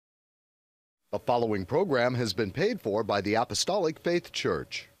The following program has been paid for by the Apostolic Faith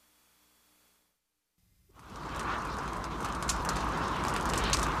Church.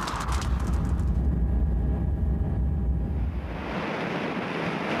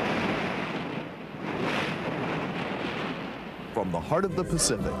 From the heart of the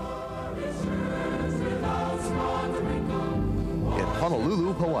Pacific, in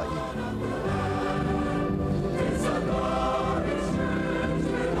Honolulu, Hawaii.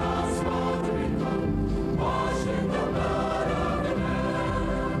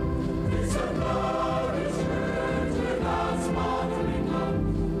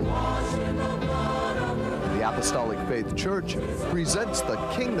 The Apostolic Faith Church presents the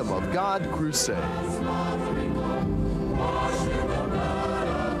Kingdom of God Crusade.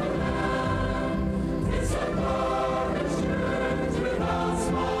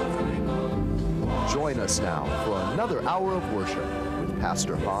 Join us now for another hour of worship with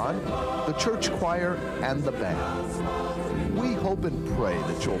Pastor Han, the church choir, and the band. We hope and pray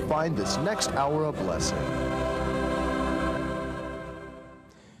that you'll find this next hour a blessing.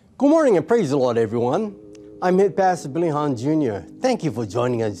 Good morning and praise the Lord, everyone. I'm Head Pastor Billy Han Jr. Thank you for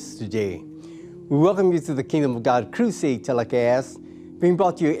joining us today. We welcome you to the Kingdom of God Crusade telecast, being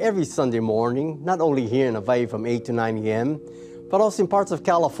brought to you every Sunday morning, not only here in Hawaii from 8 to 9 a.m., but also in parts of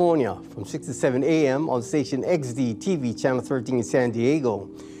California from 6 to 7 a.m. on station XD TV Channel 13 in San Diego,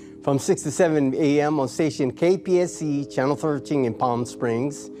 from 6 to 7 a.m. on station KPSC Channel 13 in Palm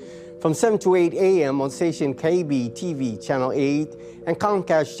Springs, from 7 to 8 a.m. on station KB TV Channel 8 and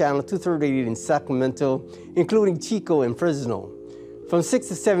Comcast Channel 238 in Sacramento, including Chico and Fresno, from 6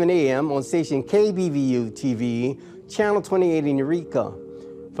 to 7 a.m. on station KBVU TV Channel 28 in Eureka,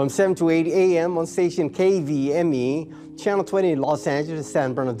 from 7 to 8 a.m. on station KVME Channel 20 in Los Angeles,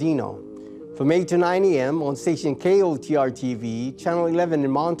 San Bernardino, from 8 to 9 a.m. on station KOTR TV Channel 11 in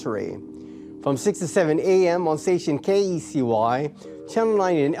Monterey, from 6 to 7 a.m. on station KECY Channel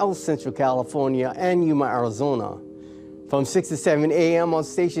 9 in El Centro, California and Yuma, Arizona, from 6 to 7 a.m. on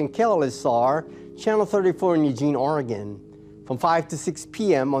station KLSR Channel 34 in Eugene, Oregon, from 5 to 6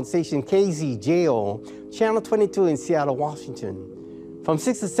 p.m. on station KZJO Channel 22 in Seattle, Washington, from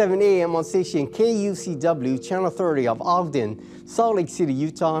 6 to 7 a.m. on station KUCW Channel 30 of Ogden, Salt Lake City,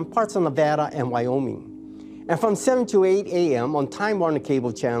 Utah, and parts of Nevada and Wyoming, and from 7 to 8 a.m. on Time Warner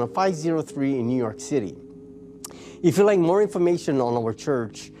Cable Channel 503 in New York City. If you'd like more information on our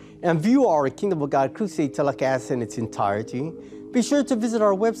church and view our Kingdom of God Crusade telecast in its entirety, be sure to visit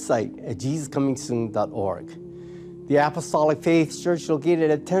our website at JesusComingSoon.org. The Apostolic Faith Church,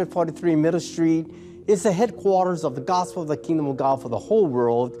 located at 1043 Middle Street, is the headquarters of the Gospel of the Kingdom of God for the whole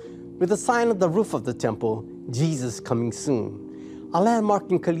world, with the sign on the roof of the temple, Jesus Coming Soon, a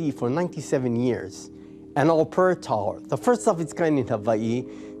landmark in Kalihi for 97 years, and our prayer tower, the first of its kind in Hawaii,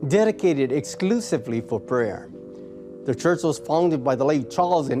 dedicated exclusively for prayer. The church was founded by the late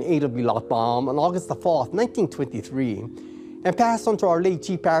Charles and A.W. Lochbaum on August the 4th, 1923, and passed on to our late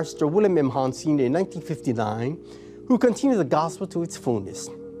Chief Pastor William M. Hahn Sr. in 1959, who continued the gospel to its fullness.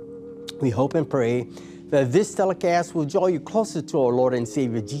 We hope and pray that this telecast will draw you closer to our Lord and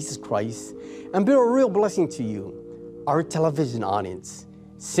Savior Jesus Christ and be a real blessing to you, our television audience,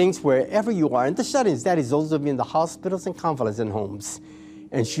 saints wherever you are, and the shut-ins, that is those of you in the hospitals and convalescent homes.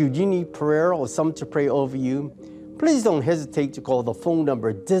 And should you need prayer or someone to pray over you, please don't hesitate to call the phone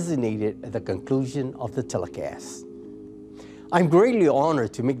number designated at the conclusion of the telecast. I'm greatly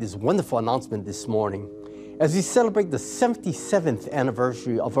honored to make this wonderful announcement this morning as we celebrate the 77th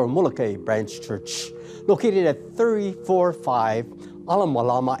anniversary of our Molokai Branch Church, located at 345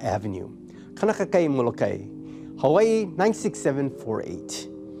 Alamalama Avenue, Kanakakai, Molokai, Hawaii 96748.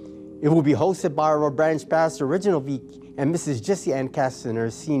 It will be hosted by our branch pastor, Reginald Vick, and Mrs. Jessie Ann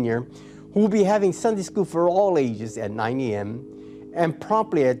Castner, Sr., who will be having Sunday school for all ages at 9 a.m., and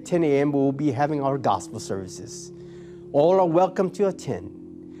promptly at 10 a.m. we will be having our gospel services. All are welcome to attend.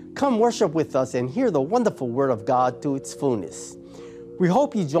 Come worship with us and hear the wonderful Word of God to its fullness. We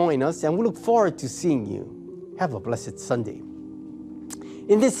hope you join us, and we look forward to seeing you. Have a blessed Sunday.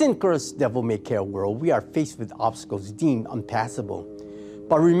 In this sin-cursed, devil-may-care world, we are faced with obstacles deemed impassable.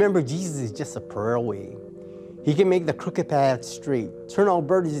 But remember, Jesus is just a prayer away. He can make the crooked path straight, turn our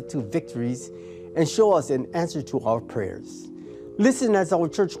burdens into victories, and show us an answer to our prayers. Listen as our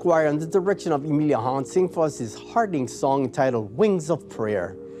church choir, under the direction of Emilia Hahn, sing for us his heartening song entitled Wings of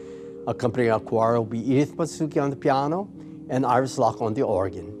Prayer. Accompanying our choir will be Edith Matsuki on the piano and Iris Locke on the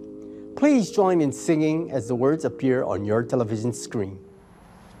organ. Please join in singing as the words appear on your television screen.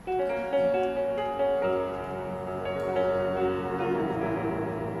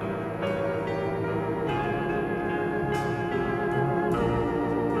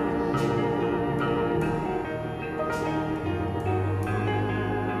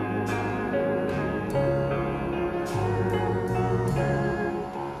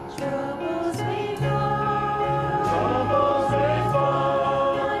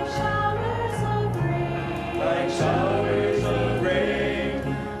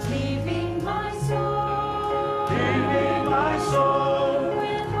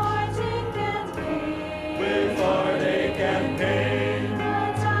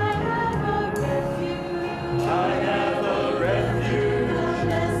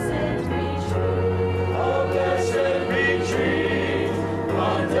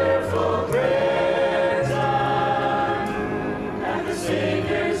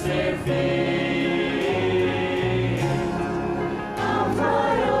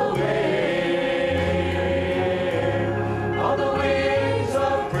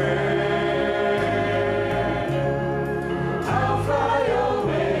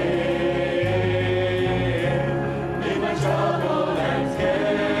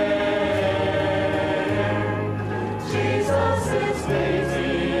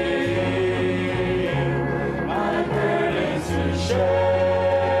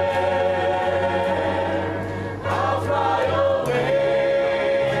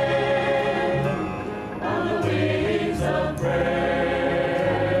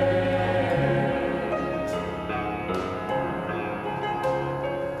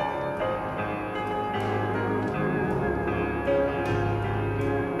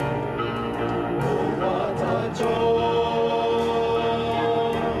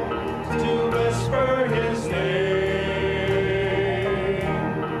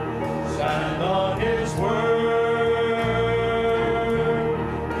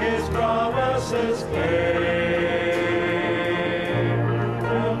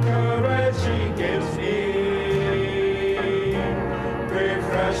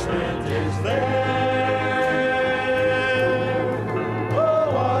 refreshment is there.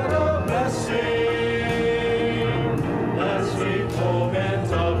 Oh, what a blessing, that sweet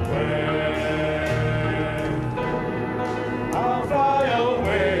moment of prayer. I'll fly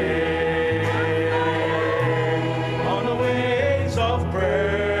away on the wings of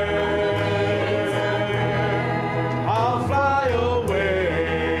prayer. I'll fly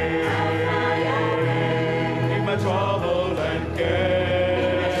away in my trouble and care.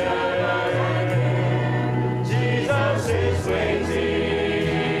 Jesus is waiting,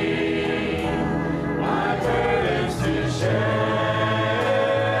 my burdens to share.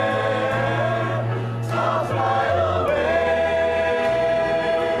 I'll fly away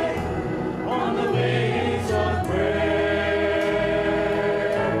on the wings of prayer.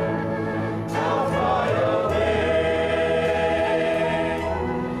 I'll fly away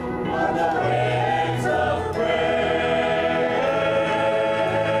on the wings of prayer.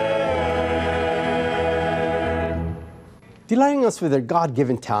 Delighting us with their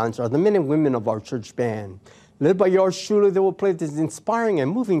God-given talents are the men and women of our church band. Led by yours truly, they will play this inspiring and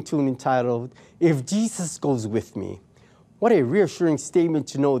moving tune entitled, If Jesus Goes With Me. What a reassuring statement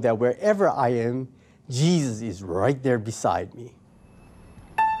to know that wherever I am, Jesus is right there beside me.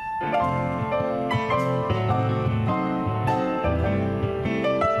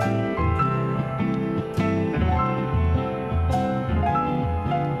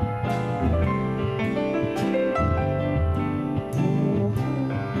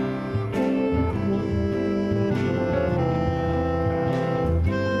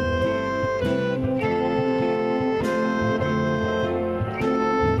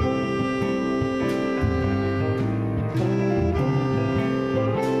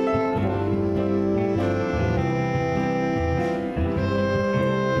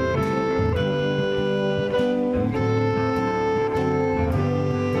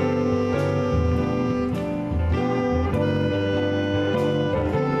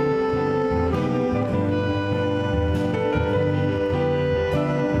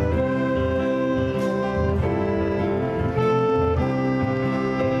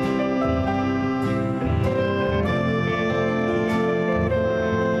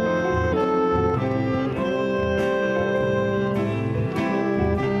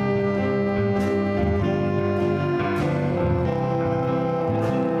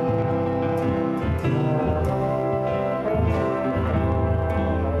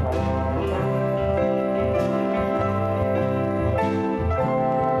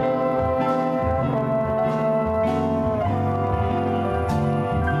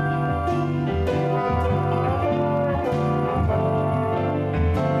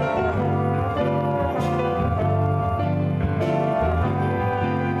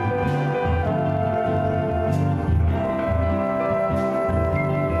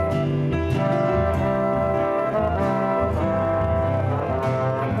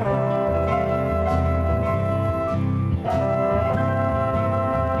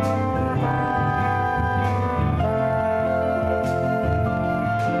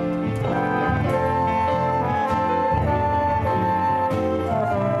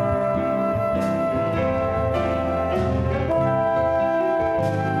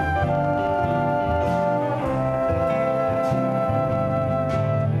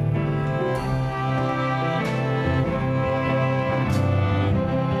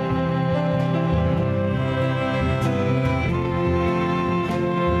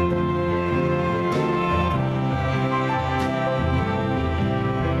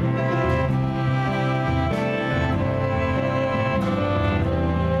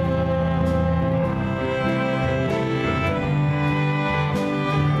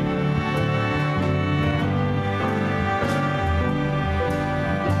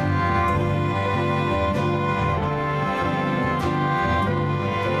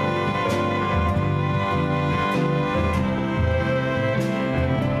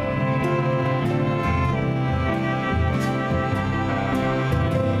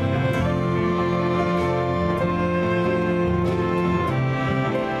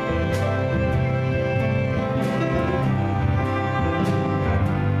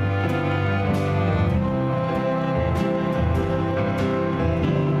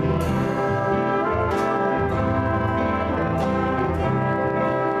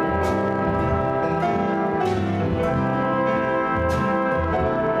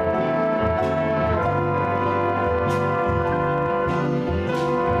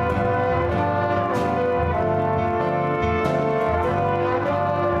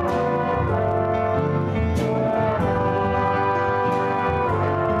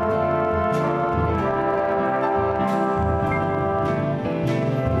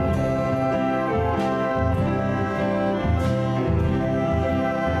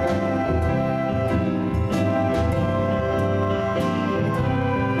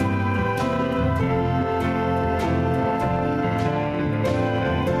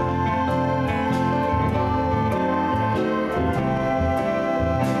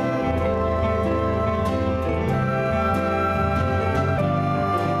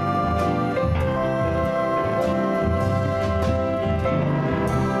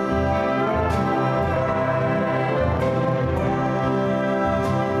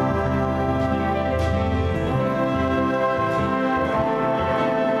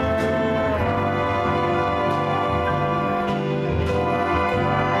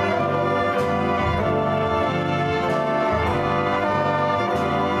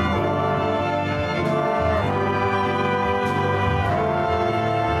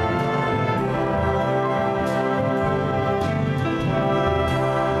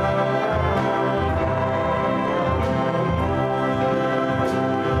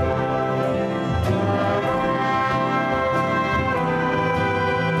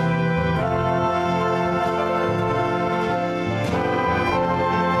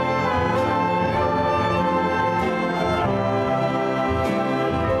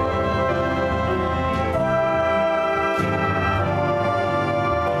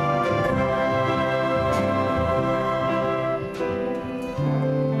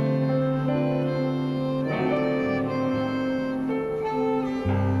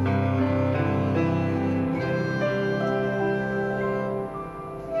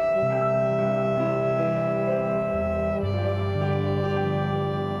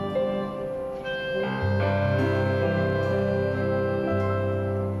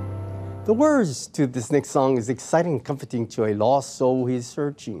 The words to this next song is exciting and comforting to a lost soul who is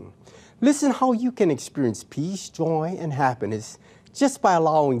searching. Listen how you can experience peace, joy, and happiness just by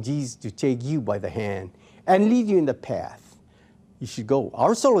allowing Jesus to take you by the hand and lead you in the path you should go.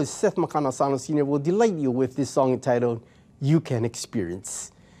 Our soloist, Seth Makana-Sano Sr., will delight you with this song entitled, You Can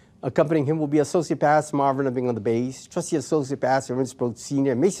Experience. Accompanying him will be Associate Pastor Marvin Abing on the bass, Trustee Associate Pastor Vince Broad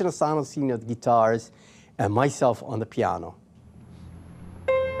Sr., Mason Asano Sr. on the guitars, and myself on the piano.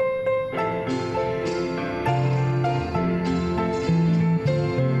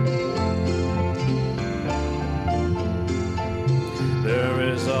 There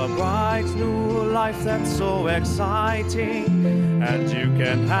is a bright new life that's so exciting, and you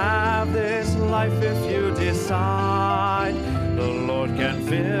can have this life if you decide. The Lord can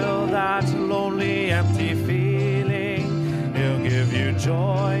fill that lonely, empty feeling. He'll give you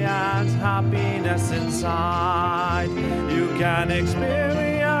joy and happiness inside. You can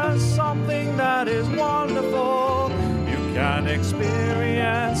experience something that is wonderful. You can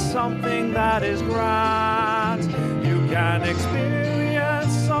experience something that is grand. You can experience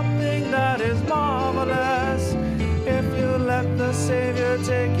something that is marvelous if you let the Savior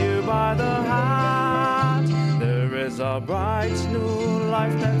take you by the hand. There is a bright new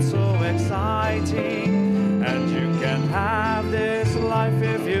life that's so exciting, and you can have this life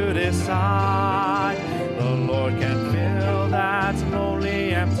if you decide. The Lord can fill that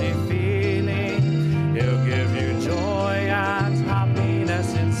lonely, empty feeling. He'll give you joy and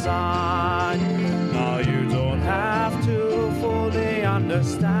happiness inside. Now you don't have to fully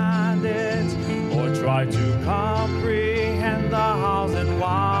understand it or try to comprehend the hows and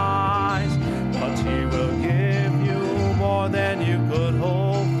whys, but He will give you more than you could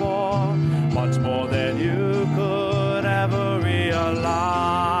hope for, much more than you could ever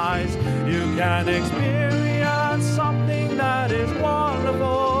realize. You can experience something that is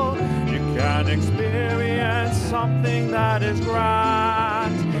wonderful. You can experience something that is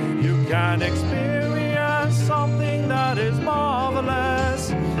grand. You can experience something that is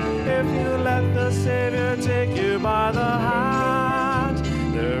marvelous if you let the Savior take you by the hand.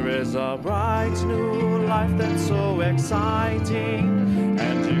 There is a bright new life that's so exciting,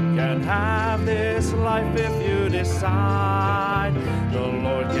 and you can have this life if you decide. The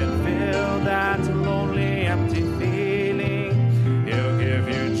Lord can fill that lonely, empty feeling. He'll give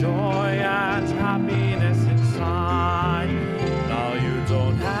you joy and happiness inside. Now you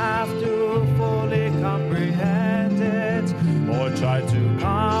don't have to fully comprehend it or try to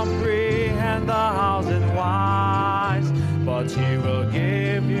comprehend the hows and whys, but He will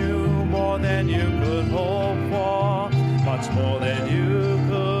give you more than you could hope for, much more than you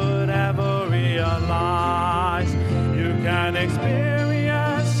could ever realize. You can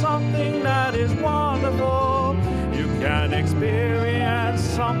experience something that is wonderful. You can experience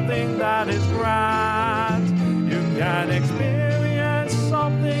something that is grand. You can experience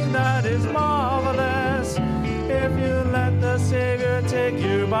something that is marvelous if you let the Savior take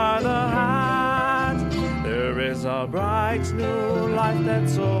you by the hand. There is a bright new life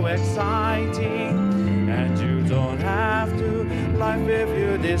that's so exciting, and you don't have to life if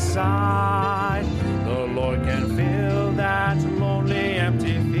you decide. The Lord can fill that lonely,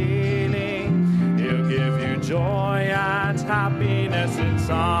 empty feeling. He'll give you joy and happiness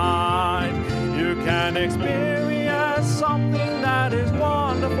inside. You can experience something that is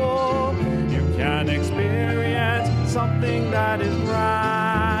wonderful. You can experience something that is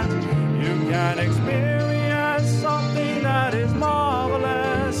grand. You can experience something that is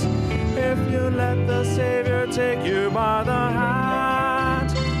marvelous if you let the Savior take you by the hand.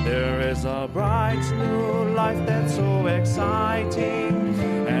 There is a bright new life that's so exciting,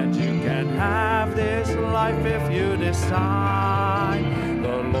 and you can have this life if you decide.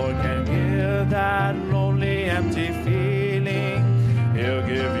 The Lord can give that lonely, empty feeling. He'll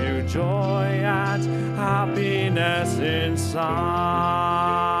give you joy and happiness inside.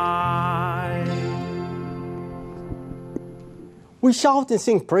 We shout and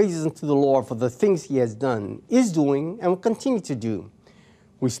sing praises unto the Lord for the things He has done, is doing, and will continue to do.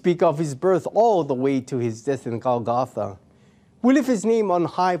 We speak of His birth all the way to His death in Golgotha. We lift His name on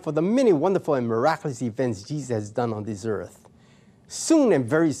high for the many wonderful and miraculous events Jesus has done on this earth. Soon and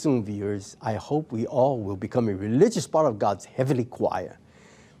very soon, viewers, I hope we all will become a religious part of God's heavenly choir.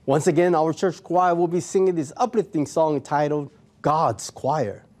 Once again, our church choir will be singing this uplifting song titled, God's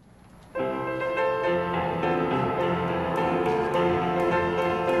Choir.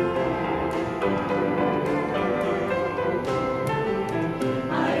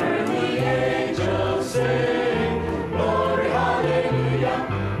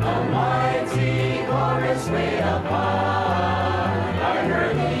 Way up high, I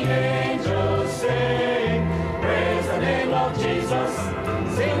heard the angels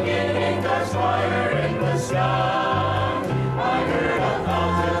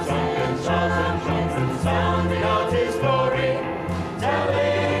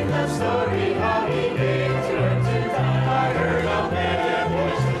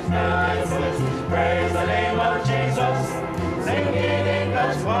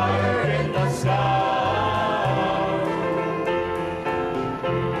God's choir in the sky.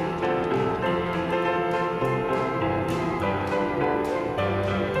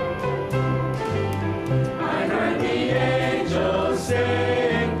 I heard the angels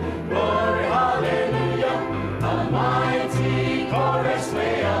sing, glory, hallelujah, a mighty chorus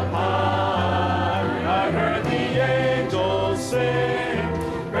way up high. I heard the angels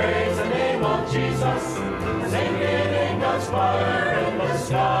sing, praise the name of Jesus, singing in God's choir in the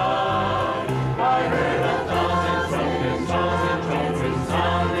sky. I heard 1,000 trumpets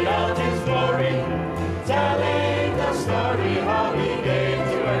sounding out His glory, telling the story how He came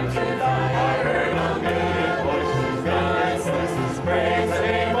to earth to die. I heard a million voices, praise the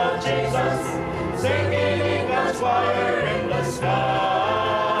name of Jesus, singing in God's choir in the sky.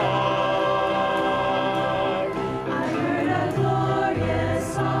 I heard a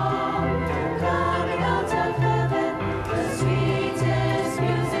glorious song coming out of heaven, the sweetest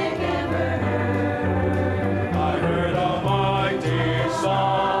music ever heard. I heard a mighty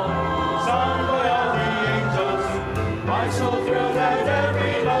song sung by all the angels, my soul thrilled at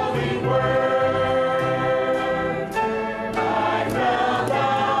every lovely word. I fell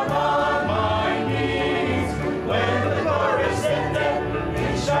down on my knees when the chorus ended. He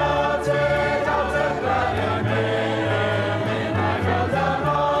shouted out a glad amen. I fell down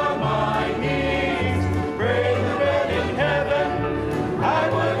on my knees, praying that in heaven I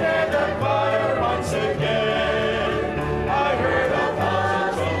would hear the choir once again. I heard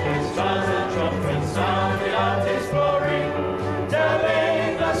 1,000 trumpets sounding out His glory,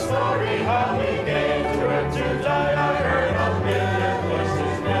 telling the story how He came to earth to die. I heard a million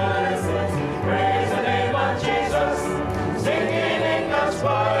voices, praise the name of Jesus, singing in God's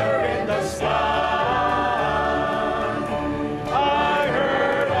choir in the sky. I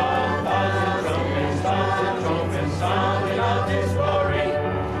heard 1,000 trumpets sounding out His glory,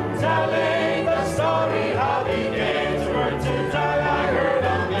 telling the story how He came to earth to die. I heard a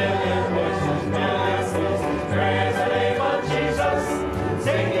million voices, praise the name of Jesus,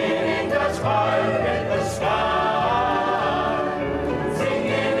 singing in God's choir in the sky.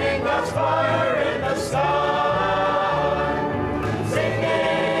 Singing in God's choir in the sky.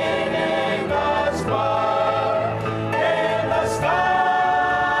 Singing in God's choir in the sky.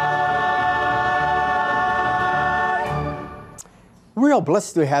 We are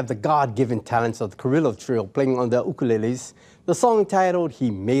blessed to have the God-given talents of the Carrillo Trio playing on their ukuleles, the song entitled,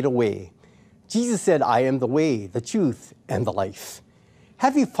 He Made a Way. Jesus said, I am the way, the truth, and the life.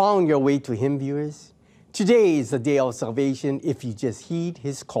 Have you found your way to Him, viewers? Today is the day of salvation if you just heed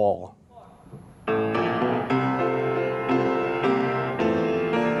His call.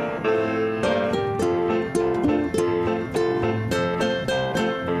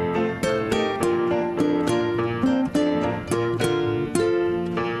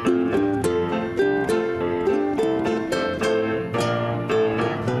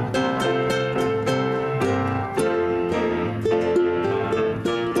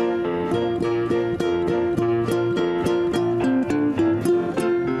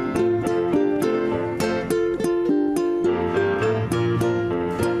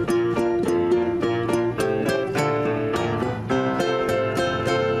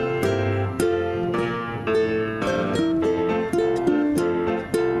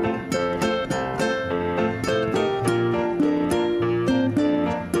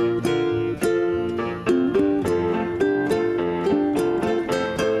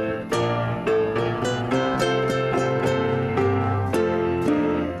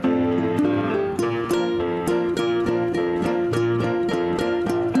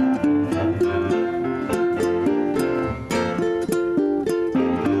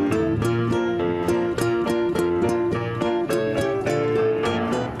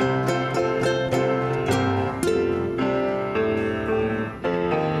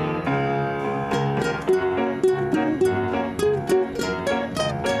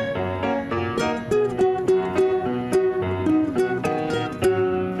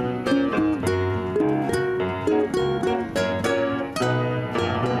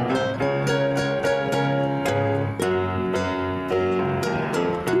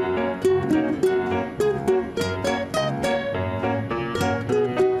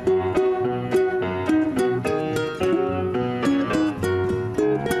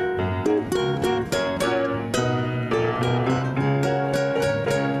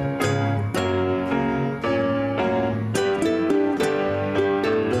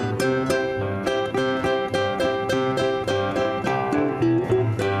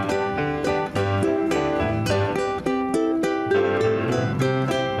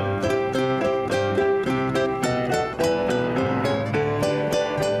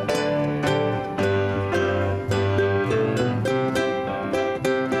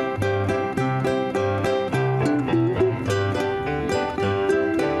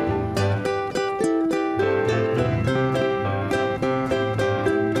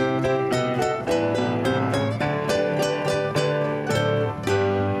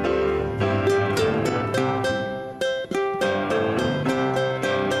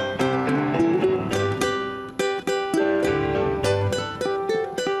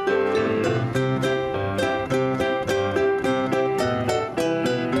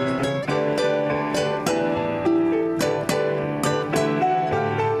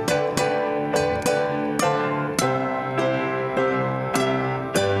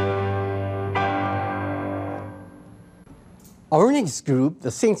 Our next group, the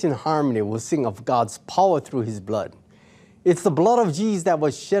Saints in Harmony, will sing of God's power through His blood. It's the blood of Jesus that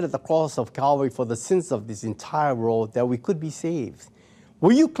was shed at the cross of Calvary for the sins of this entire world that we could be saved.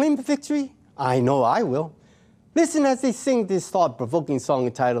 Will you claim the victory? I know I will. Listen as they sing this thought-provoking song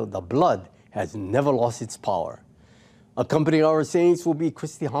entitled, The Blood Has Never Lost Its Power. Accompanying our saints will be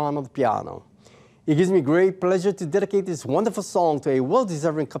Christy Hahn on the piano. It gives me great pleasure to dedicate this wonderful song to a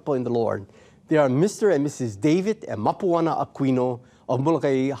well-deserving couple in the Lord. They are Mr. and Mrs. David and Mapuana Aquino of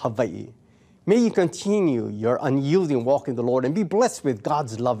Molokai, Hawaii. May you continue your unyielding walk in the Lord and be blessed with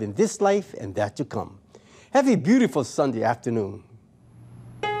God's love in this life and that to come. Have a beautiful Sunday afternoon.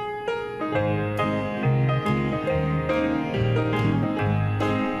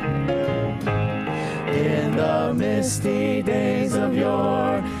 In the misty days of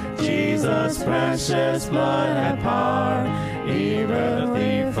yore, Jesus' precious blood had power, even the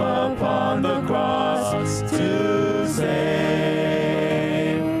thief upon the cross to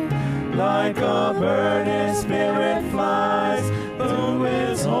save. Like a bird his spirit flies to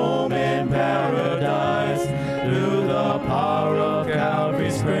his home in paradise, through the power of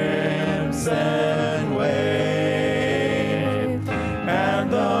Calvary's crimson wave. And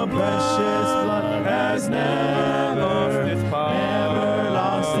the precious blood has never lost its power.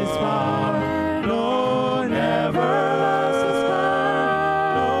 No, never lost its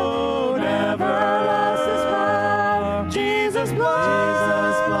power. No, never lost its power. Jesus'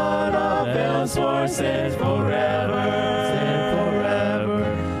 blood avails for sin forever,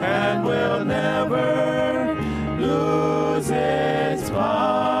 and will never lose its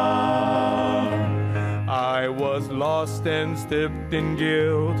power. I was lost and steeped in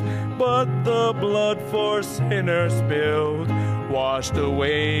guilt, but the blood for sinners spilled washed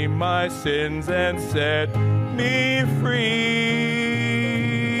away my sins and set me free.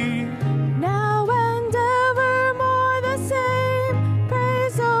 Now and evermore the same.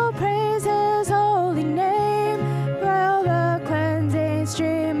 Praise, oh, praise His holy name. Will the cleansing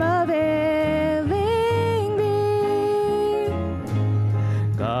stream of healing be?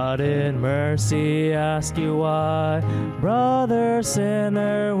 God in mercy ask you why, brother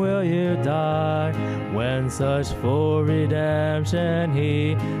sinner, will you die, when such full redemption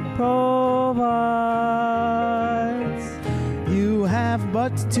He provides? You have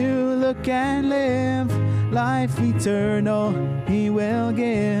but to look and live, life eternal He will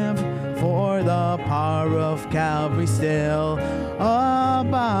give, for the power of Calvary still abides.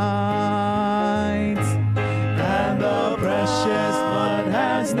 And the precious blood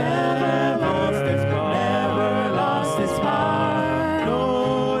has never lost its power.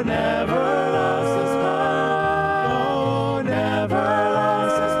 No, never lost its power. No, never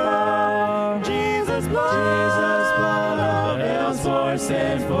lost its power. Jesus' blood avails for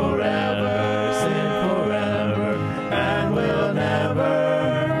sin forever, and will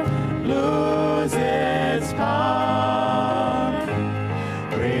never lose its power.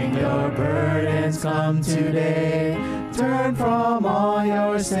 Bring your burdens, come today. Turn from all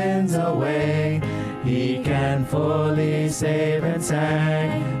your sins away. He can fully save and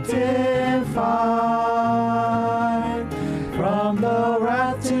sanctify. From the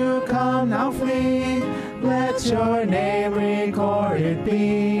wrath to come now flee. Let your name recorded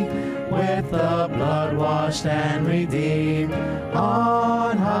be, with the blood washed and redeemed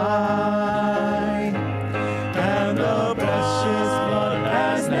on high. And the precious blood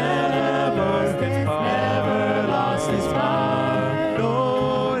has never lost its power.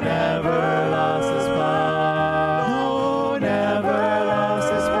 No, never lost its power. No, never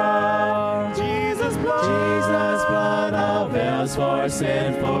lost its power. Jesus' blood avails for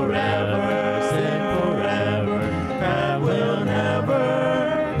sin forever, and will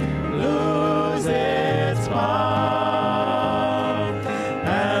never lose its power.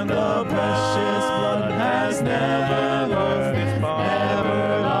 And the precious blood has never lost its power.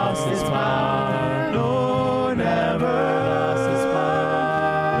 No, never lost its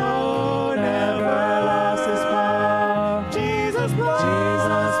power. No, never lost its power. Jesus'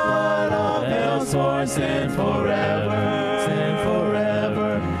 blood avails for sin forever,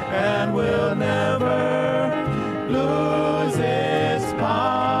 and will never lose its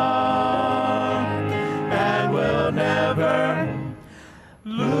power, and will never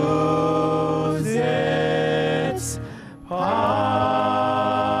lose its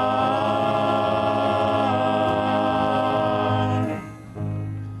power.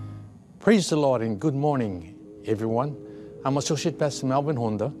 Praise the Lord and good morning, everyone. I'm Associate Pastor Melvin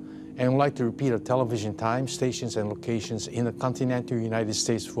Honda, And would like to repeat our television times, stations, and locations in the continental United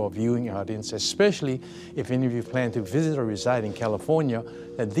States for our viewing audience, especially if any of you plan to visit or reside in California,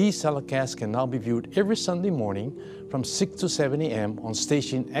 that these telecasts can now be viewed every Sunday morning from 6 to 7 a.m. on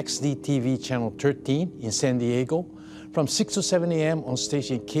station XD-TV Channel 13 in San Diego, from 6 to 7 a.m. on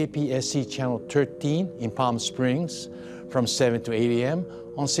station KPSC Channel 13 in Palm Springs, from 7 to 8 a.m.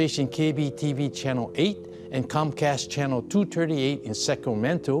 on station KBTV Channel 8 and Comcast Channel 238 in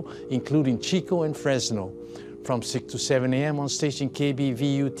Sacramento, including Chico and Fresno, from 6 to 7 a.m. on station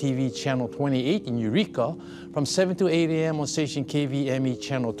KBVU TV Channel 28 in Eureka, from 7 to 8 a.m. on station KVME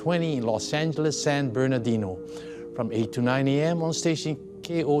Channel 20 in Los Angeles, San Bernardino, from 8 to 9 a.m. on station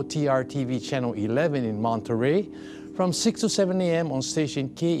KOTR TV Channel 11 in Monterey, from 6 to 7 a.m. on station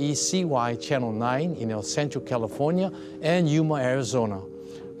KECY Channel 9 in El Centro, California and Yuma, Arizona,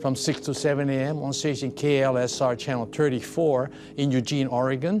 from 6 to 7 a.m. on station KLSR Channel 34 in Eugene,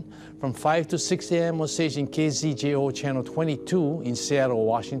 Oregon, from 5 to 6 a.m. on station KZJO Channel 22 in Seattle,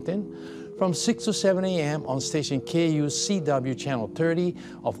 Washington, from 6 to 7 a.m. on station KUCW Channel 30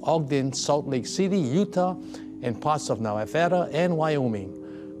 of Ogden, Salt Lake City, Utah, and parts of Nevada and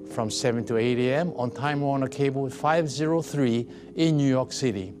Wyoming, from 7 to 8 a.m. on Time Warner Cable 503 in New York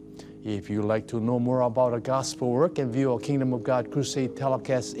City. If you'd like to know more about our gospel work and view our Kingdom of God Crusade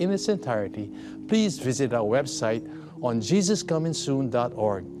telecast in its entirety, please visit our website on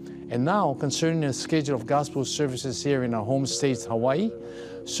JesusComingSoon.org. And now, concerning the schedule of gospel services here in our home state, Hawaii,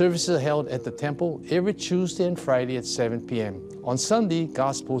 services are held at the temple every Tuesday and Friday at 7 p.m. On Sunday,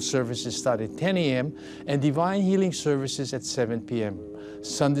 gospel services start at 10 a.m. and divine healing services at 7 p.m.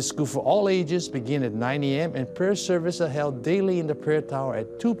 Sunday school for all ages begin at 9 a.m. and prayer services are held daily in the prayer tower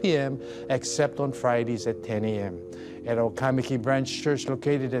at 2 p.m. except on Fridays at 10 a.m. At our Kamiki Branch Church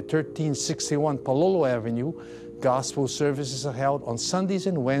located at 1361 Palolo Avenue, gospel services are held on Sundays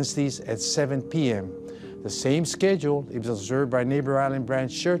and Wednesdays at 7 p.m. The same schedule is observed by Neighbor Island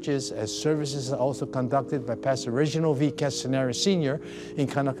branch churches, as services are also conducted by Pastor Reginald V. Castanera Sr. in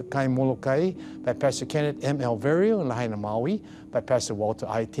Kaunakakai, Molokai, by Pastor Kenneth M. Alverio in Lahaina, Maui, by Pastor Walter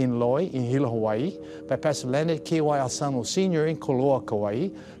I. Tin Loy in Hilo, Hawaii, by Pastor Leonard K.Y. Asano Sr. in Koloa, Kauai,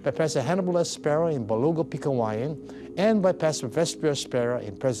 by Pastor Hannibal Espera in Baloga, Pikawayan, and by Pastor Vesper Espera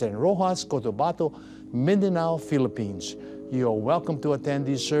in President Rojas, Cotabato, Mindanao, Philippines. You are welcome to attend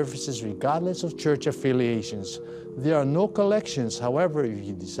these services regardless of church affiliations. There are no collections. However, if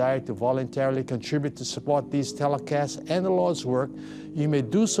you desire to voluntarily contribute to support these telecasts and the Lord's work, you may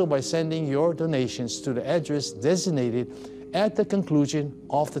do so by sending your donations to the address designated at the conclusion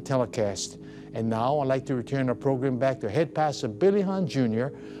of the telecast. And now I'd like to return our program back to Head Pastor Billy Hahn Jr.,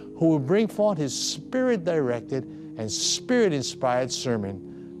 who will bring forth his Spirit-directed and Spirit-inspired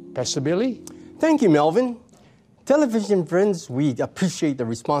sermon. Pastor Billy? Thank you, Melvin. Television friends, we appreciate the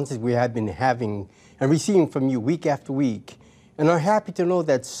responses we have been having and receiving from you week after week, and are happy to know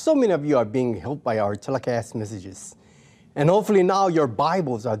that so many of you are being helped by our telecast messages. And hopefully now your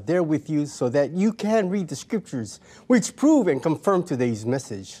Bibles are there with you so that you can read the scriptures which prove and confirm today's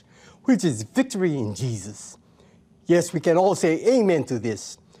message, which is victory in Jesus. Yes, we can all say amen to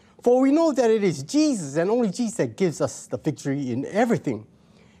this, for we know that it is Jesus and only Jesus that gives us the victory in everything.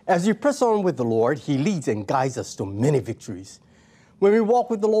 As we press on with the Lord, He leads and guides us to many victories. When we walk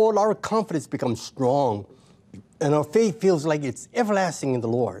with the Lord, our confidence becomes strong, and our faith feels like it's everlasting in the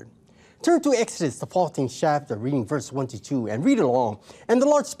Lord. Turn to Exodus, the 14th chapter, reading verse 1 to 2, and read along. And the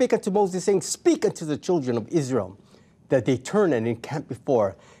Lord spake unto Moses, saying, Speak unto the children of Israel, that they turn and encamp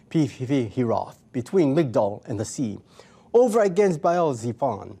before Pi-Hiroth, between Migdol and the sea, over against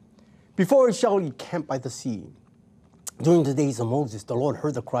Baal-Zephon, before it shall encamp by the sea. During the days of Moses, the Lord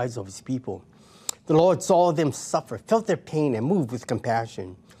heard the cries of His people. The Lord saw them suffer, felt their pain, and moved with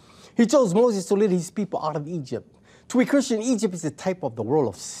compassion. He chose Moses to lead His people out of Egypt. To a Christian, Egypt is a type of the world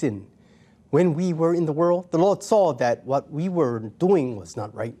of sin. When we were in the world, the Lord saw that what we were doing was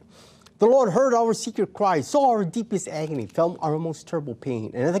not right. The Lord heard our secret cries, saw our deepest agony, felt our most terrible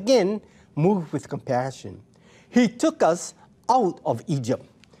pain, and again moved with compassion. He took us out of Egypt.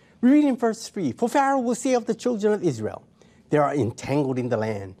 We read in verse 3, For Pharaoh will say of the children of Israel, they are entangled in the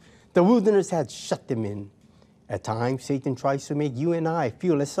land. The wilderness had shut them in. At times, Satan tries to make you and I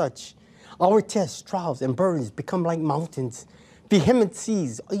feel as such. Our tests, trials, and burdens become like mountains, vehement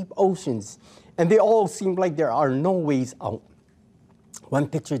seas, deep oceans, and they all seem like there are no ways out. One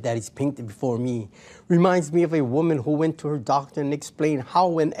picture that is painted before me reminds me of a woman who went to her doctor and explained how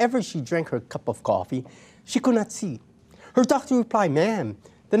whenever she drank her cup of coffee, she could not see. Her doctor replied, Ma'am,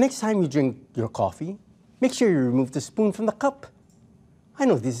 the next time you drink your coffee, make sure you remove the spoon from the cup. I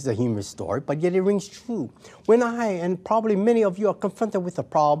know this is a humorous story, but yet it rings true when I and probably many of you are confronted with a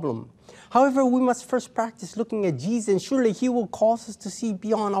problem. However, we must first practice looking at Jesus, and surely He will cause us to see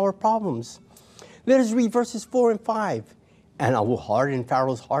beyond our problems. Let us read verses 4 and 5. And I will harden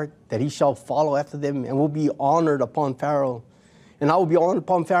Pharaoh's heart, that he shall follow after them, and will be honored upon Pharaoh. And I will be honored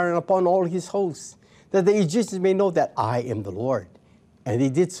upon Pharaoh and upon all his hosts, that the Egyptians may know that I am the Lord. And they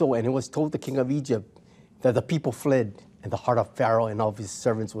did so, and it was told the king of Egypt that the people fled, and the heart of Pharaoh and of his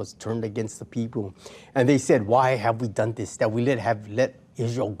servants was turned against the people. And they said, why have we done this, that we have let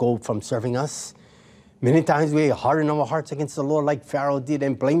Israel go from serving us? Many times we harden our hearts against the Lord like Pharaoh did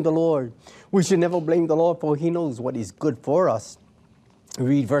and blame the Lord. We should never blame the Lord, for He knows what is good for us.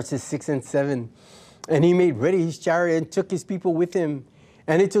 Read verses 6 and 7. And he made ready his chariot and took his people with him.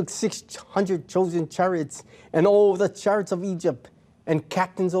 And he took 600 chosen chariots and all the chariots of Egypt and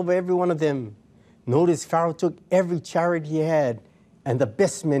captains over every one of them. Notice Pharaoh took every chariot he had and the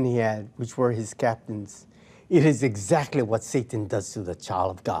best men he had, which were his captains. It is exactly what Satan does to the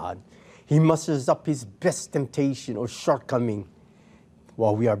child of God. He musters up his best temptation or shortcoming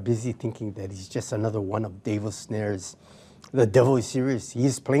while we are busy thinking that he's just another one of devil's snares. The devil is serious. He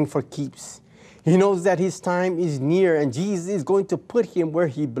is playing for keeps. He knows that his time is near and Jesus is going to put him where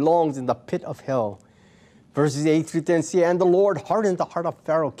he belongs, in the pit of hell. Verses 8 through 10 say, and the Lord hardened the heart of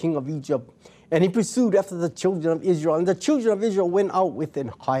Pharaoh, king of Egypt, and he pursued after the children of Israel. And the children of Israel went out with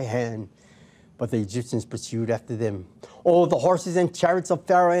an high hand, but the Egyptians pursued after them. All the horses and chariots of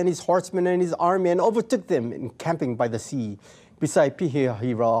Pharaoh and his horsemen and his army, and overtook them, encamping by the sea, beside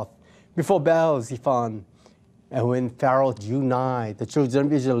Pi-hahiroth, before Baal-zephon. And when Pharaoh drew nigh, the children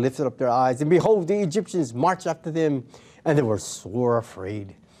of Israel lifted up their eyes, and behold, the Egyptians marched after them, and they were sore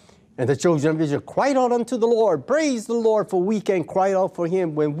afraid. And the children of Israel cried out unto the Lord, praise the Lord, for we can cry out for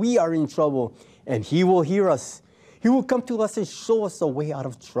him when we are in trouble, and he will hear us. He will come to us and show us the way out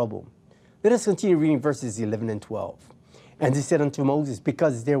of trouble. Let us continue reading verses 11 and 12. And he said unto Moses,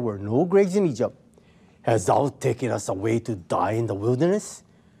 because there were no graves in Egypt, hast thou taken us away to die in the wilderness?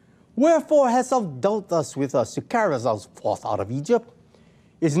 Wherefore hast thou dealt thus with us to carry us forth out of Egypt?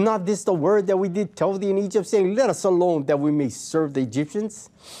 Is not this the word that we did tell thee in Egypt, saying, let us alone, that we may serve the Egyptians?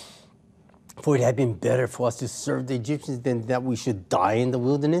 For it had been better for us to serve the Egyptians than that we should die in the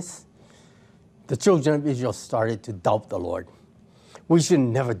wilderness. The children of Israel started to doubt the Lord. We should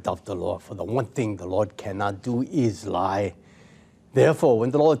never doubt the Lord, for the one thing the Lord cannot do is lie. Therefore,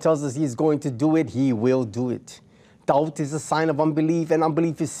 when the Lord tells us he is going to do it, he will do it. Doubt is a sign of unbelief, and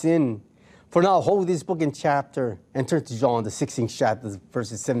unbelief is sin. For now, hold this book and chapter, and turn to John, the 16th chapter,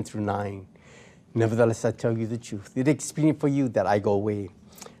 verses 7 through 9. Nevertheless, I tell you the truth. It is expedient for you that I go away.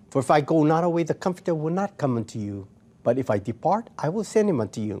 For if I go not away, the Comforter will not come unto you. But if I depart, I will send him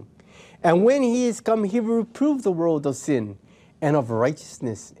unto you. And when he is come, he will reprove the world of sin, and of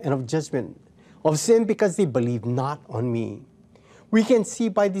righteousness, and of judgment. Of sin, because they believe not on me. We can see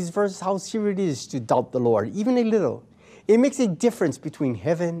by these verses how serious it is to doubt the Lord, even a little. It makes a difference between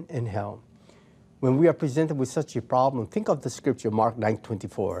heaven and hell. When we are presented with such a problem, think of the scripture, Mark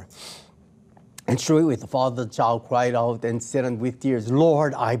 9:24. And straightway the father of the child cried out and said with tears,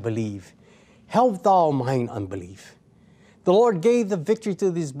 Lord, I believe. Help thou mine unbelief. The Lord gave the victory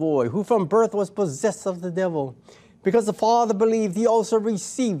to this boy, who from birth was possessed of the devil. Because the father believed, he also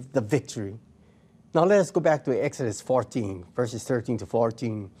received the victory. Now let us go back to Exodus 14, verses 13 to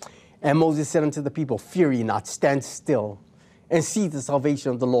 14. And Moses said unto the people, fear ye not, stand still, and see the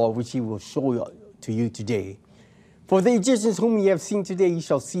salvation of the Lord, which he will show to you today. For the Egyptians whom ye have seen today, ye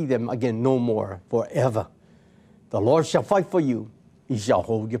shall see them again no more forever. The Lord shall fight for you, ye shall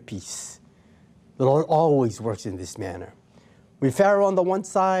hold your peace. The Lord always works in this manner. With Pharaoh on the one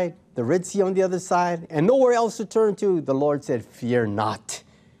side, the Red Sea on the other side, and nowhere else to turn to, the Lord said, fear not,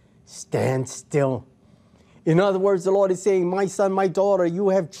 stand still. In other words, the Lord is saying, my son, my daughter, you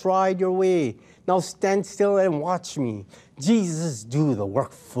have tried your way. Now stand still and watch me. Jesus do the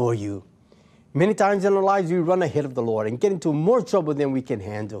work for you. Many times in our lives, we run ahead of the Lord and get into more trouble than we can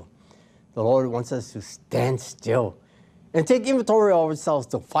handle. The Lord wants us to stand still and take inventory of ourselves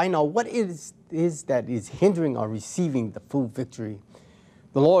to find out what it is that is hindering our receiving the full victory.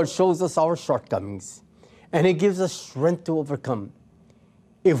 The Lord shows us our shortcomings, and he gives us strength to overcome.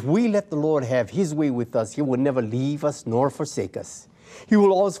 If we let the Lord have his way with us, he will never leave us nor forsake us. He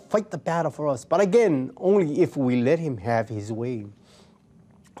will always fight the battle for us, but again, only if we let him have his way.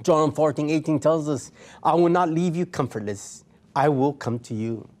 John 14:18 tells us, I will not leave you comfortless. I will come to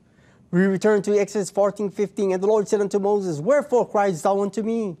you. We return to Exodus 14:15, and the Lord said unto Moses, wherefore criest thou unto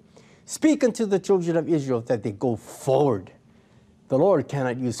me? Speak unto the children of Israel that they go forward. The Lord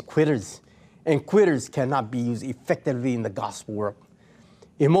cannot use quitters, and quitters cannot be used effectively in the gospel work.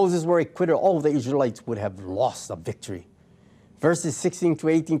 If Moses were a quitter, all the Israelites would have lost the victory. Verses 16 to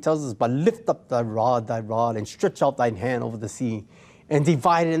 18 tells us, but lift up thy rod, and stretch out thine hand over the sea, and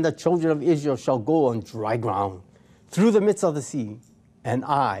divide it, and the children of Israel shall go on dry ground through the midst of the sea. And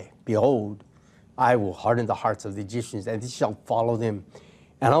I, behold, I will harden the hearts of the Egyptians, and they shall follow them.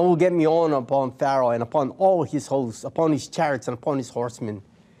 And I will get me on upon Pharaoh, and upon all his hosts, upon his chariots, and upon his horsemen.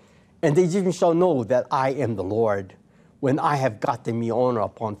 And the Egyptians shall know that I am the Lord, when I have gotten me honor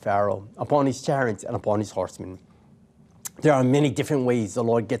upon Pharaoh, upon his chariots, and upon his horsemen. There are many different ways the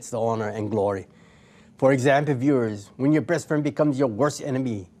Lord gets the honor and glory. For example, viewers, when your best friend becomes your worst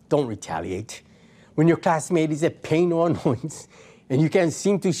enemy, don't retaliate. When your classmate is a pain or annoyance, and you can't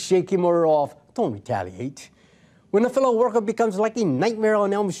seem to shake him or her off, don't retaliate. When a fellow worker becomes like a nightmare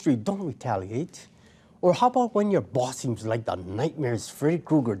on Elm Street, don't retaliate. Or how about when your boss seems like the nightmare's Freddy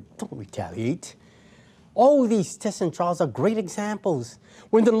Krueger, don't retaliate. All these tests and trials are great examples.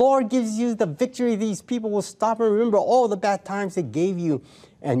 When the Lord gives you the victory, these people will stop and remember all the bad times they gave you,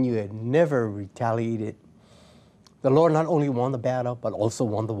 and you had never retaliated. The Lord not only won the battle, but also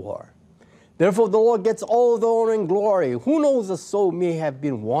won the war. Therefore, the Lord gets all the honor and glory. Who knows, the soul may have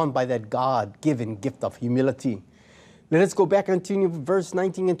been won by that God-given gift of humility. Let us go back and continue with verse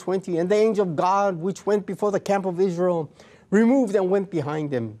 19 and 20. And the angel of God, which went before the camp of Israel, removed and went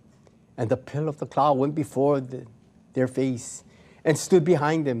behind them. And the pillar of the cloud went before their face and stood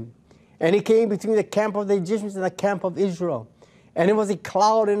behind them. And it came between the camp of the Egyptians and the camp of Israel. And it was a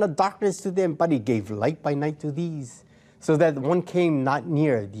cloud and a darkness to them, but he gave light by night to these, so that one came not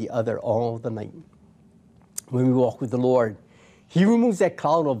near the other all the night. When we walk with the Lord, he removes that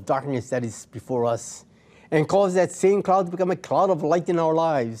cloud of darkness that is before us and causes that same cloud to become a cloud of light in our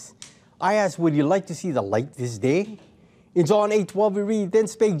lives. I ask, would you like to see the light this day? In John 8:12 we read, Then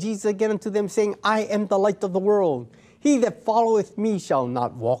spake Jesus again unto them, saying, I am the light of the world. He that followeth me shall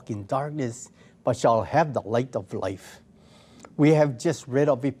not walk in darkness, but shall have the light of life. We have just read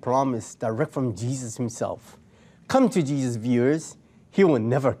of a promise direct from Jesus himself. Come to Jesus, viewers. He will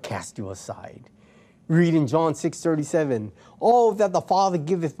never cast you aside. Read in John 6:37, All that the Father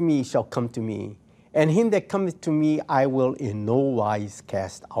giveth me shall come to me, and him that cometh to me I will in no wise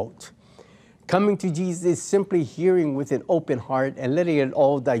cast out. Coming to Jesus is simply hearing with an open heart and letting it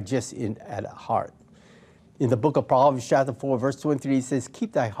all digest in at heart. In the book of Proverbs chapter 4, verse 23, it says,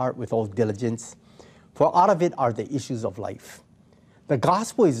 Keep thy heart with all diligence, for out of it are the issues of life. The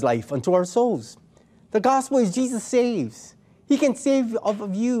gospel is life unto our souls. The gospel is Jesus saves. He can save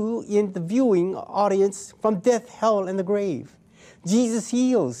of you in the viewing audience from death, hell, and the grave. Jesus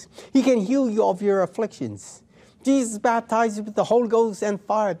heals. He can heal you of your afflictions. Jesus baptizes you with the Holy Ghost and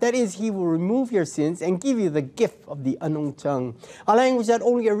fire. That is, he will remove your sins and give you the gift of the unknown tongue, a language that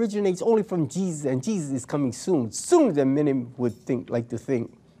only originates only from Jesus, and Jesus is coming soon, sooner than many would like to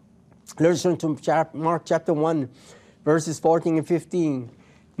think. Let's turn to Mark chapter 1, verses 14 and 15.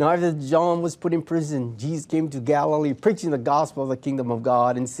 Now after John was put in prison, Jesus came to Galilee, preaching the gospel of the kingdom of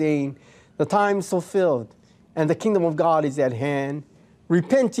God, and saying, The time is fulfilled, and the kingdom of God is at hand.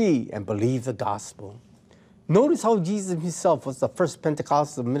 Repent ye, and believe the gospel. Notice how Jesus himself was the first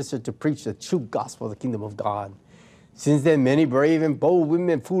Pentecostal minister to preach the true gospel of the kingdom of God. Since then, many brave and bold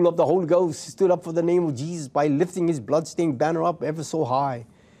women, full of the Holy Ghost, stood up for the name of Jesus by lifting his bloodstained banner up ever so high.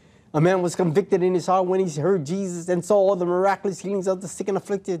 A man was convicted in his heart when he heard Jesus and saw all the miraculous healings of the sick and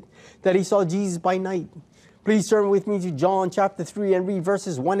afflicted, that he saw Jesus by night. Please turn with me to John chapter 3 and read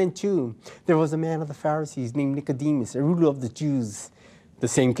verses 1 and 2. There was a man of the Pharisees named Nicodemus, a ruler of the Jews. The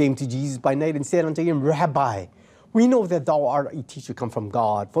same came to Jesus by night and said unto him, Rabbi, we know that thou art a teacher come from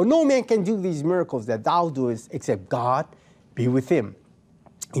God, for no man can do these miracles that thou doest except God be with him.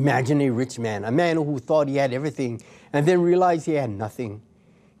 Imagine a rich man, a man who thought he had everything and then realized he had nothing.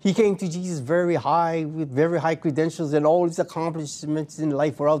 He came to Jesus with very high credentials, and all his accomplishments in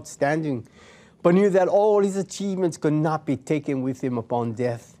life were outstanding, but knew that all his achievements could not be taken with him upon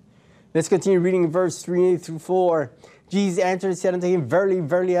death. Let's continue reading verse 3 through 4. Jesus answered and said unto him, Verily,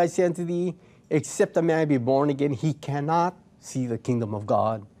 verily, I say unto thee, except a man be born again, he cannot see the kingdom of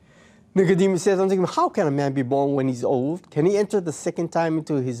God. Nicodemus says unto him, How can a man be born when he's old? Can he enter the second time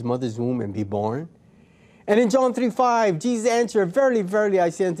into his mother's womb and be born? And in John 3:5, Jesus answered, Verily, verily,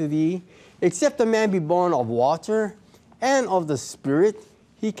 I say unto thee, except a man be born of water and of the Spirit,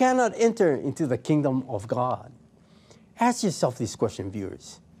 he cannot enter into the kingdom of God. Ask yourself this question,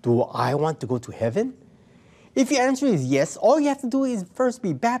 viewers. Do I want to go to heaven? If your answer is yes, all you have to do is first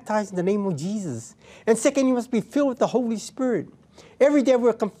be baptized in the name of Jesus. And second, you must be filled with the Holy Spirit. Every day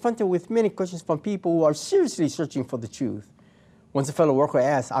we're confronted with many questions from people who are seriously searching for the truth. Once a fellow worker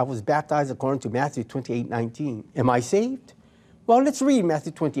asked, I was baptized according to Matthew 28:19. Am I saved? Well, let's read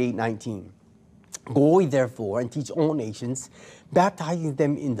Matthew 28:19. Go ye therefore and teach all nations, baptizing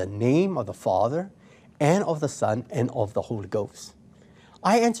them in the name of the Father and of the Son and of the Holy Ghost.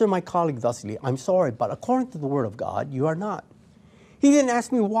 I answered my colleague thusly, I'm sorry, but according to the word of God, you are not. He didn't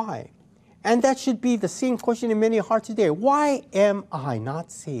ask me why. And that should be the same question in many hearts today. Why am I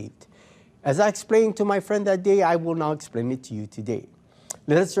not saved? As I explained to my friend that day, I will now explain it to you today.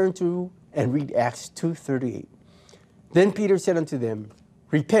 Let us turn to and read Acts 2:38. Then Peter said unto them,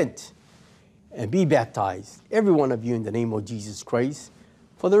 repent and be baptized, every one of you, in the name of Jesus Christ,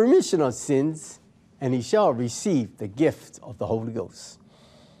 for the remission of sins, and he shall receive the gift of the Holy Ghost.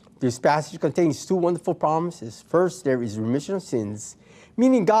 This passage contains two wonderful promises. First, there is remission of sins,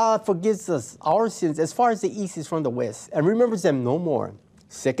 meaning God forgives us our sins as far as the east is from the west and remembers them no more.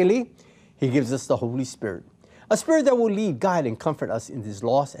 Secondly, he gives us the Holy Spirit, a spirit that will lead, guide, and comfort us in this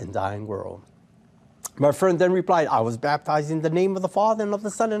lost and dying world. My friend then replied, I was baptized in the name of the Father and of the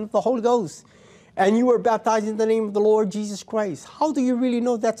Son and of the Holy Ghost, and you were baptized in the name of the Lord Jesus Christ. How do you really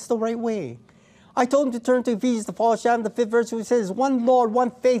know that's the right way? I told him to turn to Ephesians, the 4th chapter, the 5th verse, which says, one Lord, one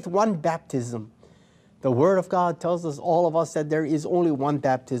faith, one baptism. The Word of God tells us, all of us, that there is only one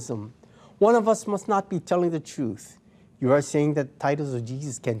baptism. One of us must not be telling the truth. You are saying that the titles of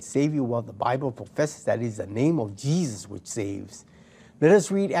Jesus can save you, while the Bible professes that it is the name of Jesus which saves. Let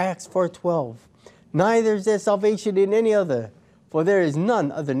us read Acts 4:12. Neither is there salvation in any other, for there is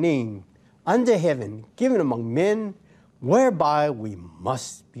none other name under heaven given among men whereby we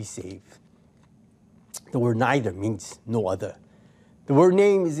must be saved. The word neither means no other. The word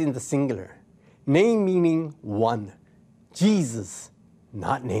name is in the singular. Name meaning one. Jesus,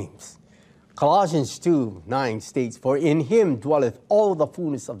 not names. Colossians 2:9 states, for in him dwelleth all the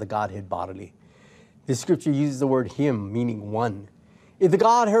fullness of the Godhead bodily. This scripture uses the word him, meaning one. If the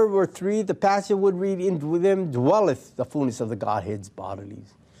Godhead were three, the passage would read, in them dwelleth the fullness of the Godhead's bodily.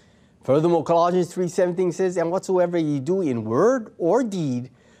 Furthermore, Colossians 3:17 says, and whatsoever ye do in word or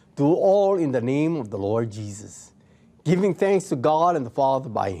deed, do all in the name of the Lord Jesus, giving thanks to God and the Father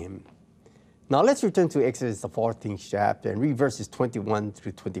by him. Now let's return to Exodus, the 14th chapter, and read verses 21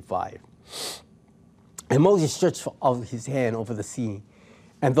 through 25. And Moses stretched out his hand over the sea,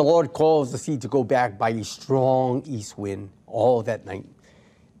 and the Lord caused the sea to go back by a strong east wind all that night,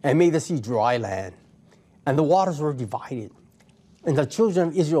 and made the sea dry land, and the waters were divided. And the children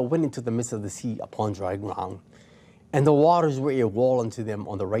of Israel went into the midst of the sea upon dry ground, and the waters were a wall unto them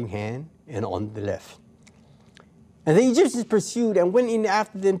on the right hand and on the left. And the Egyptians pursued and went in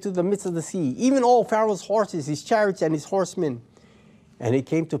after them to the midst of the sea, even all Pharaoh's horses, his chariots, and his horsemen. And it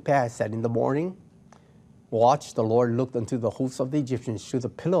came to pass that in the morning, watch, the Lord looked unto the hosts of the Egyptians through the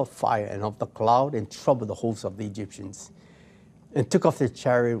pillar of fire and of the cloud, and troubled the hosts of the Egyptians, and took off their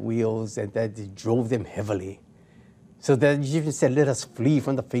chariot wheels, and that they drove them heavily. So the Egyptians said, let us flee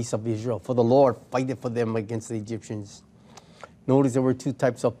from the face of Israel, for the Lord fighteth for them against the Egyptians. Notice there were two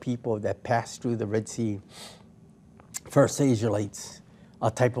types of people that passed through the Red Sea. First, the Israelites, a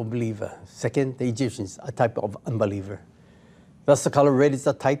type of believer. Second, the Egyptians, a type of unbeliever. Thus, the color red is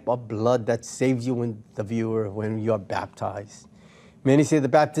the type of blood that saves you, when you are baptized. Many say the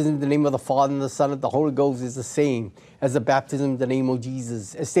baptism in the name of the Father and the Son and the Holy Ghost is the same as the baptism in the name of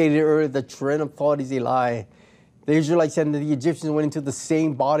Jesus. As stated earlier, the trend of thought is a lie. The Israelites and the Egyptians went into the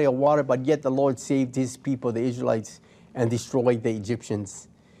same body of water, but yet the Lord saved his people, the Israelites, and destroyed the Egyptians.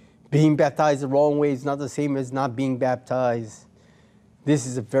 Being baptized the wrong way is not the same as not being baptized. This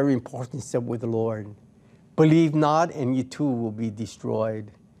is a very important step with the Lord. Believe not, and you too will be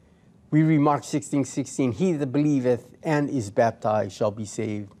destroyed. We read Mark 16:16, he that believeth and is baptized shall be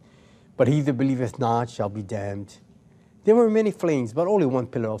saved, but he that believeth not shall be damned. There were many flames, but only one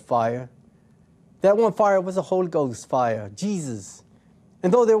pillar of fire. That one fire was the Holy Ghost fire, Jesus.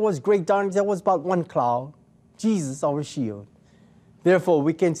 And though there was great darkness, there was but one cloud, Jesus, our shield. Therefore,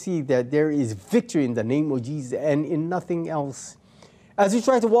 we can see that there is victory in the name of Jesus and in nothing else. As we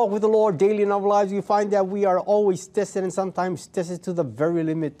try to walk with the Lord daily in our lives, we find that we are always tested, and sometimes tested to the very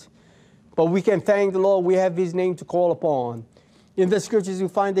limit. But we can thank the Lord we have his name to call upon. In the scriptures, we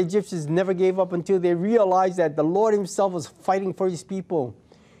find the Egyptians never gave up until they realized that the Lord himself was fighting for his people.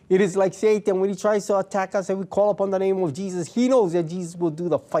 It is like Satan, when he tries to attack us and we call upon the name of Jesus, he knows that Jesus will do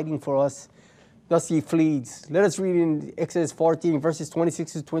the fighting for us. Thus he flees. Let us read in Exodus 14, verses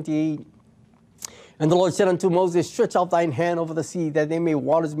 26 to 28. And the Lord said unto Moses, stretch out thine hand over the sea, that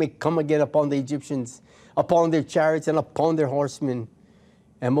waters may come again upon the Egyptians, upon their chariots, and upon their horsemen.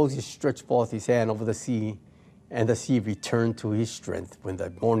 And Moses stretched forth his hand over the sea, and the sea returned to his strength when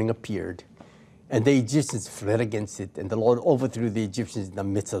the morning appeared. And the Egyptians fled against it, and the Lord overthrew the Egyptians in the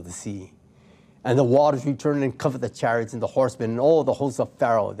midst of the sea. And the waters returned and covered the chariots and the horsemen and all the hosts of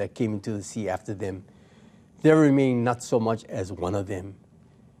Pharaoh that came into the sea after them. There remained not so much as one of them.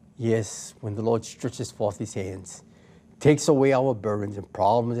 Yes, when the Lord stretches forth his hands, takes away our burdens and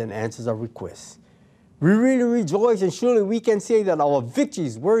problems and answers our requests, we really rejoice, and surely we can say that our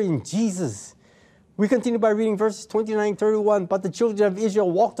victories were in Jesus. We continue by reading verses 29-31. But the children of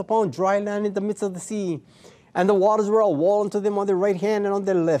Israel walked upon dry land in the midst of the sea, and the waters were a wall unto them on their right hand and on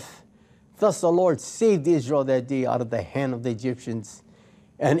their left. Thus the Lord saved Israel that day out of the hand of the Egyptians.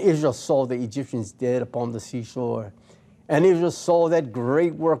 And Israel saw the Egyptians dead upon the seashore. And Israel saw that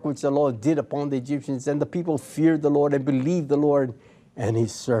great work which the Lord did upon the Egyptians. And the people feared the Lord and believed the Lord and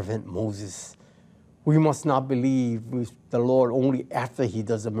his servant Moses. We must not believe the Lord only after he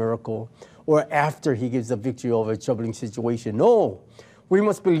does a miracle or after he gives a victory over a troubling situation. No, we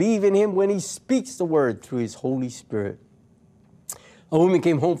must believe in him when he speaks the word through his Holy Spirit. A woman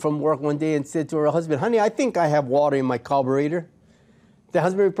came home from work one day and said to her husband, "Honey, I think I have water in my carburetor." The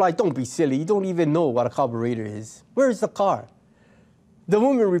husband replied, "Don't be silly. You don't even know what a carburetor is. Where is the car?" The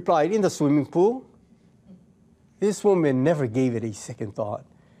woman replied, "In the swimming pool." This woman never gave it a second thought.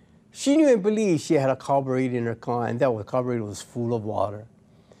 She knew and believed she had a carburetor in her car, and that carburetor was full of water.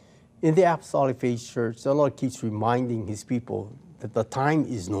 In the Apostolic Faith Church, the Lord keeps reminding his people that the time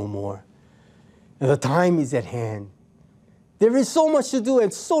is no more, and the time is at hand. There is so much to do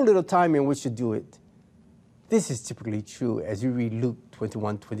and so little time in which to do it. This is typically true as you read Luke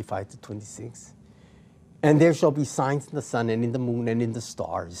 21:25-26. "And there shall be signs in the sun and in the moon and in the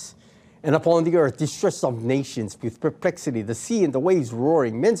stars. And upon the earth distress of nations with perplexity, the sea and the waves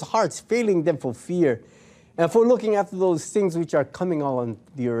roaring, men's hearts failing them for fear, and for looking after those things which are coming on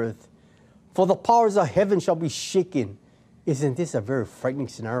the earth. For the powers of heaven shall be shaken." Isn't this a very frightening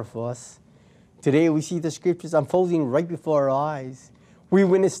scenario for us? Today we see the scriptures unfolding right before our eyes. We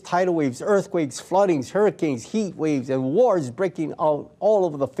witness tidal waves, earthquakes, floodings, hurricanes, heat waves, and wars breaking out all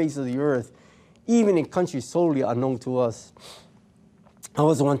over the face of the earth, even in countries totally unknown to us. I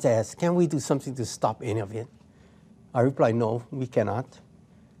was once asked, can we do something to stop any of it? I replied, no, we cannot.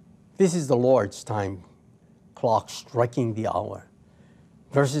 This is the Lord's time clock striking the hour.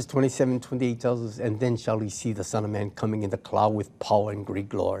 Verses 27-28 tells us, "And then shall we see the Son of Man coming in the cloud with power and great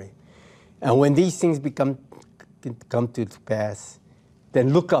glory. And when these things come to pass,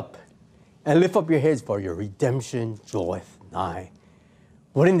 then look up and lift up your heads, for your redemption draweth nigh."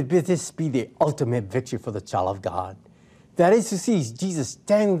 Wouldn't this be the ultimate victory for the child of God? That is to see Jesus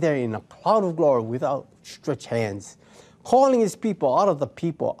standing there in a cloud of glory with outstretched hands, calling his people out of the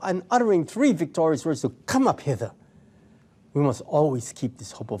people and uttering three victorious words to come up hither. We must always keep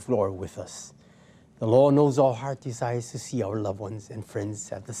this hope of glory with us. The Lord knows our heart desires to see our loved ones and friends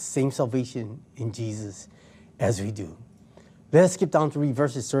have the same salvation in Jesus as we do. Let us skip down to read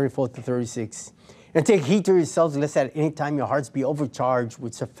verses 34-36. "And take heed to yourselves, lest at any time your hearts be overcharged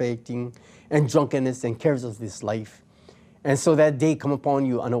with surfeiting and drunkenness and cares of this life. And so that day come upon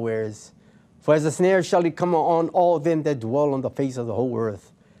you unawares. For as a snare shall it come on all them that dwell on the face of the whole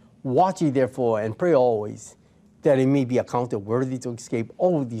earth. Watch ye therefore, and pray always, that it may be accounted worthy to escape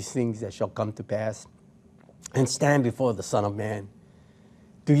all these things that shall come to pass, and stand before the Son of Man."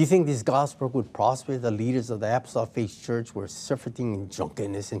 Do you think this gospel would prosper if the leaders of the Apostolic Faith Church were surfeiting in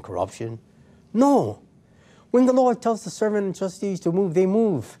drunkenness and corruption? No. When the Lord tells the servant and trustees to move, they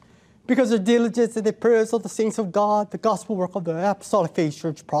move. Because of diligence and the prayers of the saints of God, the gospel work of the Apostolic Faith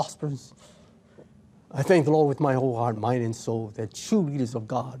Church prospers. I thank the Lord with my whole heart, mind, and soul that true leaders of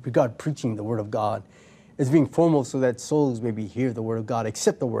God regard preaching the word of God as being foremost, so that souls may hear the word of God,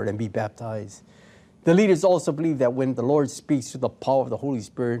 accept the word, and be baptized. The leaders also believe that when the Lord speaks through the power of the Holy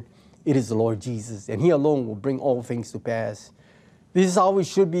Spirit, it is the Lord Jesus, and he alone will bring all things to pass. This is how it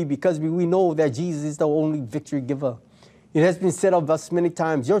should be, because we know that Jesus is the only victory giver. It has been said of us many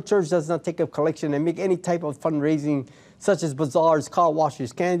times, your church does not take a collection and make any type of fundraising, such as bazaars, car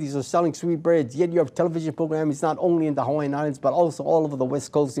washes, candies, or selling sweet breads. Yet your television program is not only in the Hawaiian Islands, but also all over the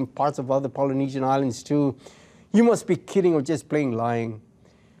West Coast and parts of other Polynesian islands too. You must be kidding or just plain lying.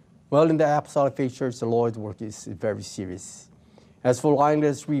 Well, in the Apostolic Faith Church, the Lord's work is very serious. As for lying,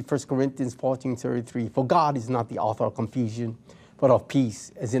 let's read 1 Corinthians 14:33. "For God is not the author of confusion, but of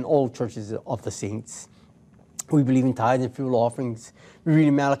peace, as in all churches of the saints." We believe in tithes and fuel offerings. We read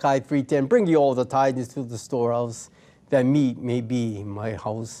in Malachi 3:10, "Bring ye all the tithes into the storehouse, that meat may be in my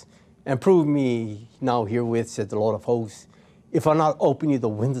house. And prove me now herewith, said the Lord of hosts, if I not open you the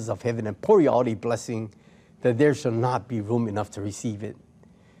windows of heaven and pour you out a blessing, that there shall not be room enough to receive it."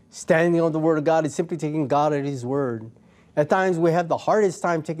 Standing on the word of God is simply taking God at his word. At times we have the hardest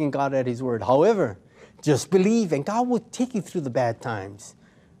time taking God at his word. However, just believe and God will take you through the bad times.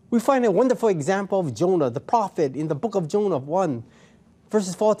 We find a wonderful example of Jonah, the prophet, in the book of Jonah 1,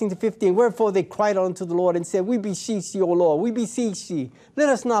 verses 14 to 15. Wherefore they cried unto the Lord and said, We beseech thee, O Lord, we beseech thee, let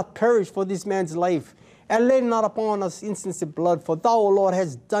us not perish for this man's life, and lay not upon us instance of blood, for thou, O Lord,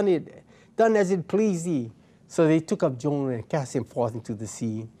 hast done as it pleased thee. So they took up Jonah and cast him forth into the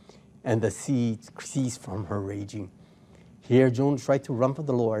sea, and the sea ceased from her raging. Here Jonah tried to run from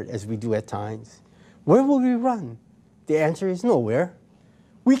the Lord, as we do at times. Where will we run? The answer is nowhere.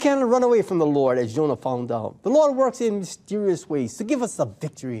 We cannot run away from the Lord, as Jonah found out. The Lord works in mysterious ways to give us the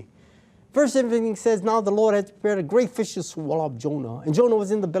victory. Verse 17 says, Now the Lord had prepared a great fish to swallow up Jonah. And Jonah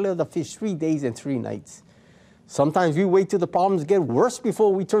was in the belly of the fish 3 days and 3 nights. Sometimes we wait till the problems get worse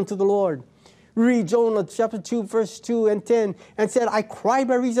before we turn to the Lord. Read Jonah chapter 2, verse 2 and 10, and said, I cried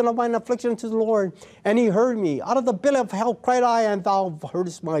by reason of mine affliction unto the Lord, and he heard me. Out of the belly of hell cried I, and thou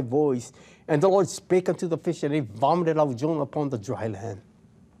heardest my voice. And the Lord spake unto the fish, and he vomited out Jonah upon the dry land.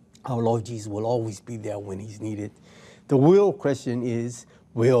 Our Lord Jesus will always be there when he's needed. The real question is,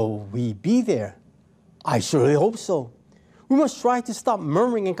 will we be there? I surely hope so. We must try to stop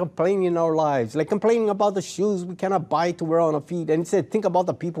murmuring and complaining in our lives, like complaining about the shoes we cannot buy to wear on our feet. And instead, think about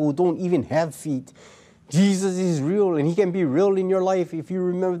the people who don't even have feet. Jesus is real, and he can be real in your life if you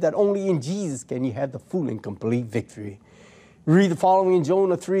remember that only in Jesus can you have the full and complete victory. Read the following in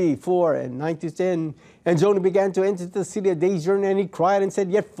Jonah 3, 4, and 9 to 10. And Jonah began to enter the city a day's journey, and he cried and said,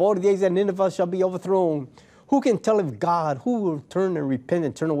 Yet 40 days and Nineveh shall be overthrown. Who can tell if God, who will turn and repent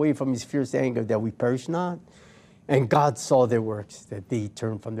and turn away from his fierce anger, that we perish not? And God saw their works, that they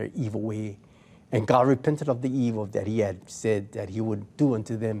turned from their evil way. And God repented of the evil that he had said that he would do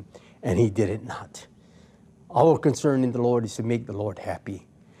unto them, and he did it not. Our concern in the Lord is to make the Lord happy.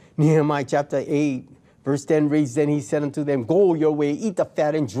 Nehemiah chapter 8, verse 10 reads, Then he said unto them, Go your way, eat the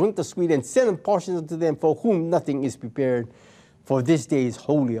fat, and drink the sweet, and send in portions unto them, for whom nothing is prepared. For this day is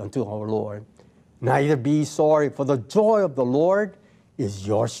holy unto our Lord. Neither be sorry, for the joy of the Lord is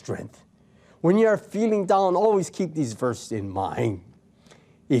your strength. When you are feeling down, always keep these verses in mind.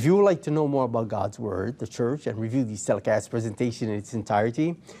 If you would like to know more about God's Word, the church, and review the telecast presentation in its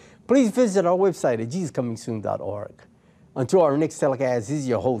entirety, please visit our website at JesusComingSoon.org. Until our next telecast, this is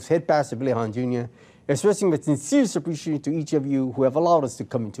your host, Head Pastor Billy Hahn Jr., expressing my sincerest appreciation to each of you who have allowed us to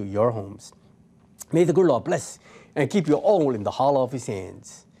come into your homes. May the good Lord bless and keep you all in the hollow of his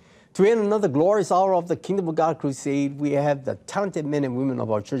hands. To end another glorious hour of the Kingdom of God Crusade, we have the talented men and women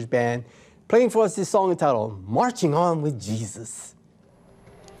of our church band playing for us this song entitled, Marching On with Jesus.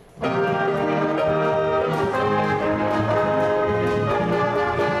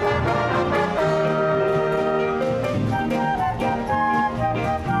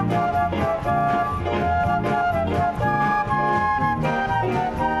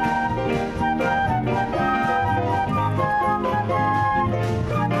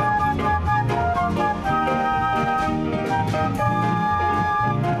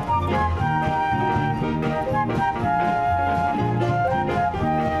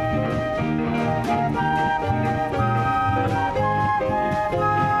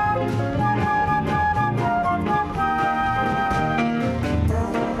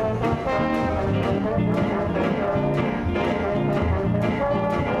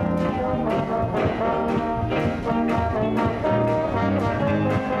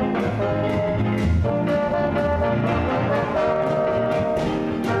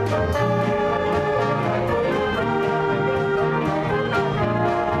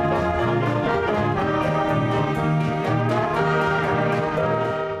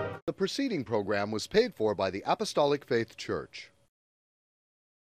 The preceding program was paid for by the Apostolic Faith Church.